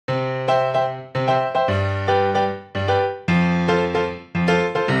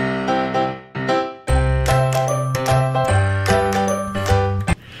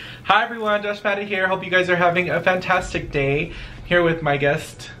Hi everyone, Josh Patty here. Hope you guys are having a fantastic day. I'm here with my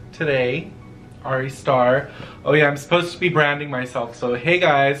guest today, Ari Star. Oh yeah, I'm supposed to be branding myself, so hey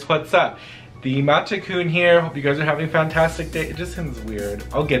guys, what's up? The Matcha-kun here. Hope you guys are having a fantastic day. It just sounds weird.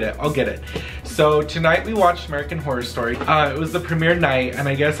 I'll get it. So tonight we watched American Horror Story. It was the premiere night, and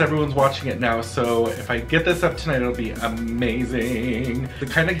I guess everyone's watching it now, so if I get this up tonight, it'll be amazing. It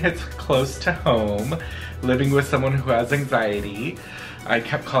kind of hits close to home, living with someone who has anxiety. I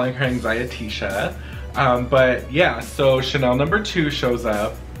kept calling her Anxietisha. But yeah, so Chanel #2 shows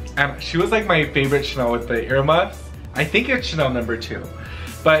up. And she was like my favorite Chanel with the earmuffs. I think it's Chanel #2.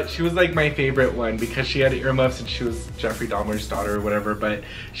 But she was like my favorite one because she had earmuffs and she was Jeffrey Dahmer's daughter or whatever. But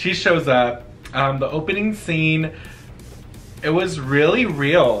she shows up. The opening scene, it was really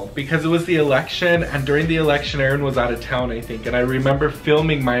real because it was the election, and during the election Aaron was out of town, I think. And I remember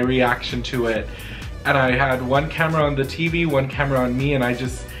filming my reaction to it. And I had one camera on the TV, one camera on me, and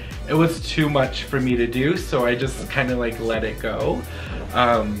it was too much for me to do, so I just kind of like let it go.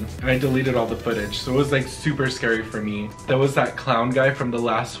 And I deleted all the footage, so it was like super scary for me. There was that clown guy from the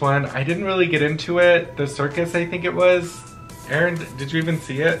last one. I didn't really get into it. The circus, I think it was. Aaron, did you even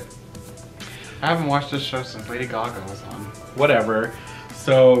see it? I haven't watched this show since Lady Gaga was on. Whatever.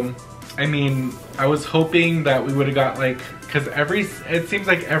 So, I mean, I was hoping that we would have got like, because it seems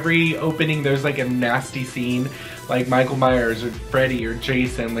like every opening there's like a nasty scene, like Michael Myers or Freddy or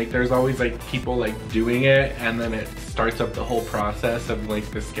Jason, like there's always like people like doing it, and then it starts up the whole process of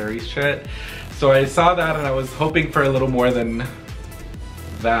like the scary shit. So I saw that and I was hoping for a little more than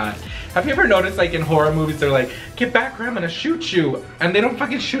that. Have you ever noticed like in horror movies they're like, get back or I'm gonna shoot you, and they don't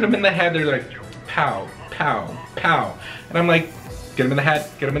fucking shoot him in the head, they're like pow, pow, pow, and I'm like, get him in the head,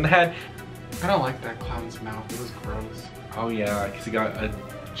 get him in the head. I don't like that clown's mouth, it was gross. Oh yeah, because he got a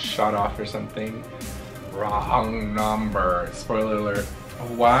shot off or something. Wrong number. Spoiler alert.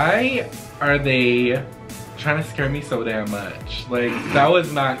 Why are they trying to scare me so damn much? Like, that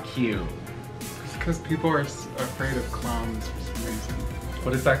was not cute. It's because people are afraid of clowns for some reason.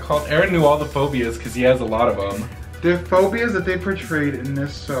 What is that called? Aaron knew all the phobias because he has a lot of them. The phobias that they portrayed in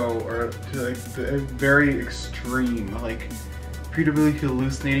this show are to like very extreme. Like, for you to really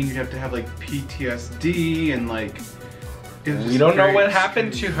hallucinating, you'd have to have like PTSD and like... We don't know what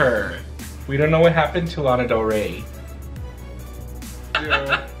happened to her. We don't know what happened to Lana Del Rey.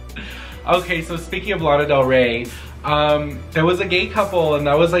 Yeah. Okay, so speaking of Lana Del Rey, there was a gay couple and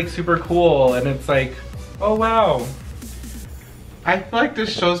that was like super cool, and it's like, oh wow. I feel like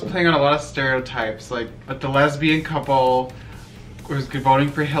this show's playing on a lot of stereotypes, like the lesbian couple was voting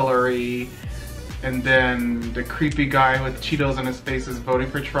for Hillary, and then the creepy guy with Cheetos on his face is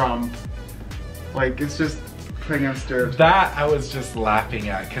voting for Trump. Like, it's just playing on stereotypes. That I was just laughing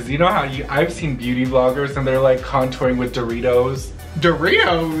at, because you know how I've seen beauty vloggers and they're like contouring with Doritos.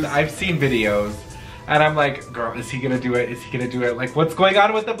 Doritos? I've seen videos and I'm like, girl, is he gonna do it? Is he gonna do it? Like, what's going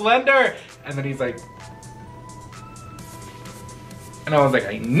on with the blender? And then he's like, and I was like,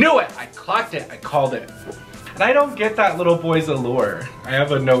 I knew it, I clocked it, I called it. And I don't get that little boy's allure. I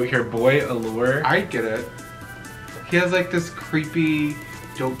have a note here, boy allure. I get it. He has like this creepy,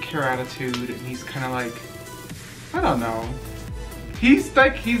 don't care attitude, and he's kind of like, I don't know. He's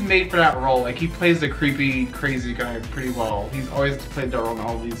made for that role. Like, he plays the creepy, crazy guy pretty well. He's always played that role in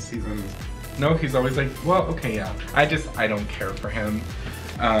all these seasons. No, he's always like, well, okay, yeah. I don't care for him.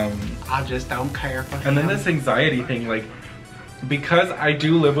 I just don't care for him. And then this anxiety thing, like, because I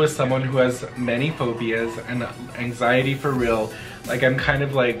do live with someone who has many phobias and anxiety for real, like, I'm kind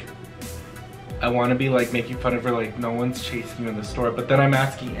of like, I want to be like making fun of her, like, no one's chasing you in the store. But then I'm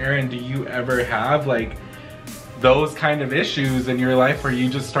asking Aaron, do you ever have like those kind of issues in your life where you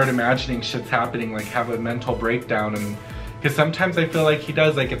just start imagining shit's happening, like have a mental breakdown? And because sometimes I feel like he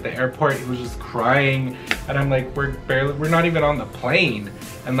does, like at the airport he was just crying and I'm like, we're not even on the plane.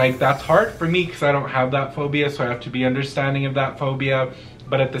 And like, that's hard for me because I don't have that phobia, so I have to be understanding of that phobia.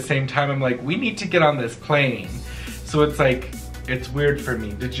 But at the same time, I'm like, we need to get on this plane. So it's like, it's weird for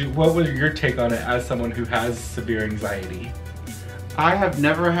me. What was your take on it as someone who has severe anxiety? I have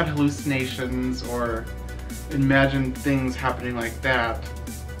never had hallucinations or imagined things happening like that.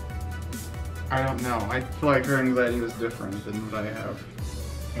 I don't know. I feel like her anxiety was different than what I have.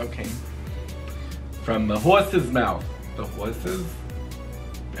 Okay. From the horse's mouth. The horse's?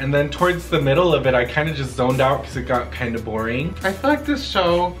 And then towards the middle of it, I kind of just zoned out because it got kind of boring. I feel like this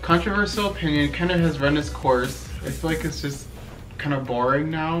show, controversial opinion, kind of has run its course. I feel like it's just kind of boring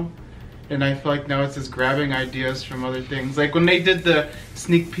now. And I feel like now it's just grabbing ideas from other things. Like when they did the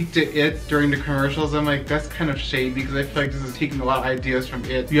sneak peek to It during the commercials, I'm like, that's kind of shady because I feel like this is taking a lot of ideas from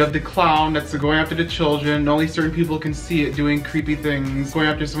It. You have the clown that's going after the children. Only certain people can see it doing creepy things, going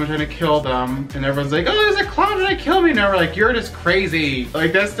after someone trying to kill them. And everyone's like, oh, there's a clown trying to kill me. And they're like, you're just crazy.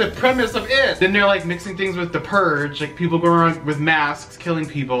 Like that's the premise of It. Then they're like mixing things with The Purge, like people going around with masks, killing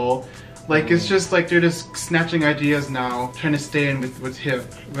people. Like it's just like they're just snatching ideas now, trying to stay in with what's hip.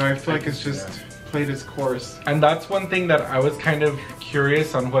 But I feel like it's just played its course. And that's one thing that I was kind of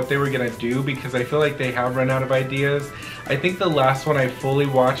curious on what they were gonna do because I feel like they have run out of ideas. I think the last one I fully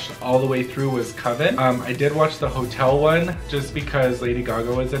watched all the way through was Coven. I did watch the hotel one just because Lady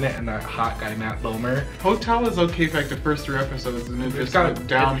Gaga was in it and that hot guy Matt Bomer. Hotel was okay for like the first 3 episodes and it just got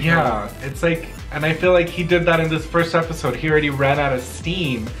downhill. Yeah, it's like, and I feel like he did that in this first episode. He already ran out of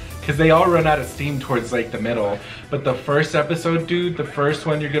steam. Because they all run out of steam towards like the middle. But the first episode, dude, the first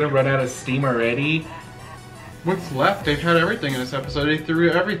one, you're gonna run out of steam already. What's left? They've had everything in this episode. They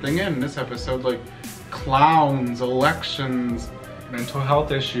threw everything in this episode. Like clowns, elections. Mental health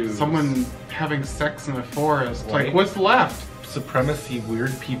issues. Someone having sex in a forest. Right. Like what's left? Supremacy,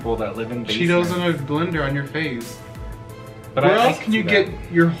 weird people that live in basements. Cheetos in a blender on your face. But where else can you get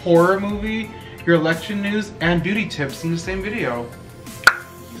your horror movie, your election news, and beauty tips in the same video?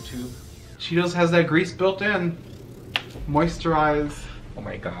 Cheetos has that grease built in. Moisturize. Oh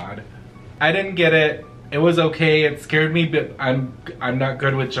my god. I didn't get it. It was okay. It scared me, but I'm not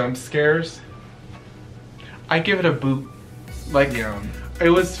good with jump scares. I give it a boot. Like, yeah. It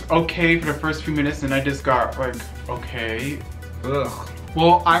was okay for the first few minutes and I just got like, okay. Ugh.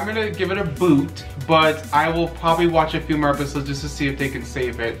 Well, I'm gonna give it a boot, but I will probably watch a few more episodes just to see if they can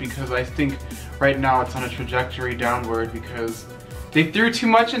save it because I think right now it's on a trajectory downward because they threw too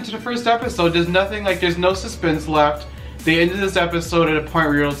much into the first episode. There's nothing, like there's no suspense left. They ended this episode at a point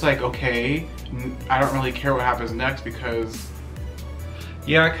where you're just like, okay, I don't really care what happens next because...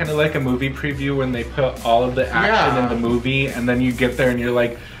 Yeah, kind of like a movie preview when they put all of the action in the movie and then you get there and you're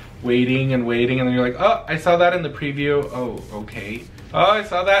like waiting and waiting and then you're like, oh, I saw that in the preview. Oh, okay. Oh, I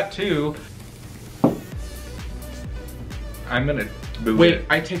saw that too. I'm gonna boot it.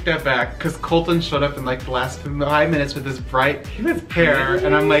 I take that back because Colton showed up in like the last 5 minutes with his bright hair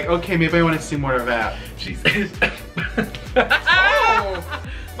and I'm like, okay, maybe I want to see more of that. Jesus. Oh!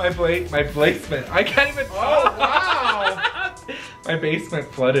 My basement. I can't even. Oh wow! My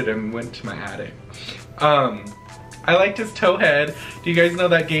basement flooded and went to my attic. I liked his toe head. Do you guys know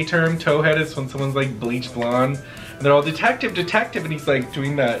that gay term? Toe head is when someone's like bleach blonde and they're all detective, detective, and he's like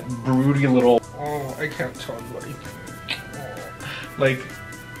doing that broody little. Oh, I can't tell you what he did. Like,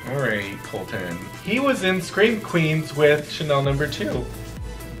 alright, Colton. He was in Scream Queens with Chanel No. 2.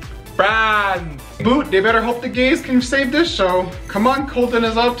 Brand! Boot, they better hope the gays can save this show. Come on, Colton,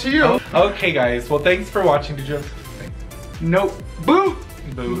 is up to you. Oh, okay, guys. Well, thanks for watching. Did you have something? Nope. Boot!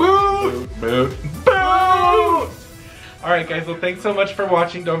 Boot! Boot! Boot! Boot! Alright, guys. Well, thanks so much for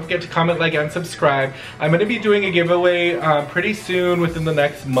watching. Don't forget to comment, like, and subscribe. I'm going to be doing a giveaway pretty soon, within the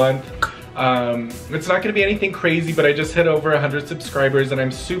next month. It's not gonna be anything crazy, but I just hit over 100 subscribers and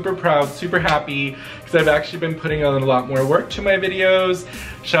I'm super proud, super happy because I've actually been putting on a lot more work to my videos.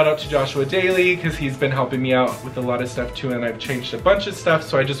 Shout out to Joshua Daly because he's been helping me out with a lot of stuff too and I've changed a bunch of stuff,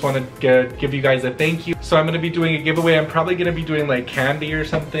 so I just want to give you guys a thank you. So I'm gonna be doing a giveaway. I'm probably gonna be doing like candy or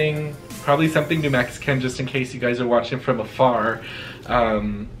something, probably something New Mexican just in case you guys are watching from afar.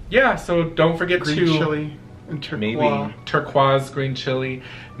 Yeah, so don't forget green chili. Maybe turquoise green chili,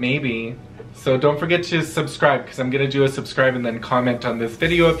 maybe. So don't forget to subscribe because I'm gonna do a subscribe and then comment on this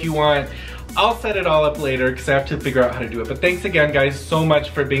video if you want. I'll set it all up later because I have to figure out how to do it. But thanks again, guys, so much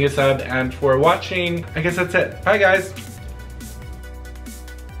for being a sub and for watching. I guess that's it. Bye, guys.